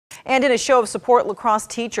And in a show of support, lacrosse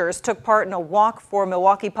teachers took part in a walk for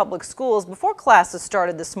Milwaukee Public Schools before classes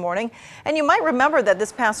started this morning. And you might remember that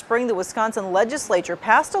this past spring, the Wisconsin legislature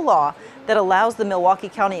passed a law that allows the Milwaukee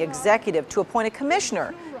County executive to appoint a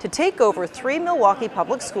commissioner to take over 3 Milwaukee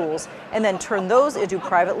public schools and then turn those into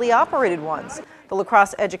privately operated ones. The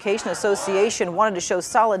Lacrosse Education Association wanted to show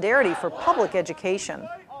solidarity for public education.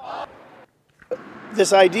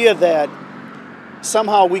 This idea that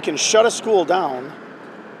somehow we can shut a school down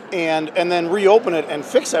and then reopen it and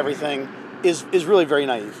fix everything is really very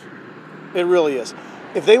naive. It really is.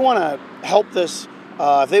 If they want to help this,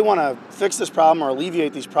 if they want to fix this problem or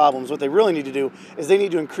alleviate these problems, what they really need to do is they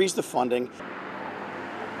need to increase the funding.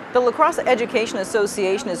 The Lacrosse Education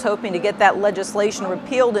Association is hoping to get that legislation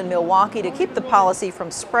repealed in Milwaukee to keep the policy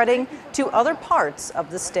from spreading to other parts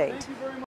of the state.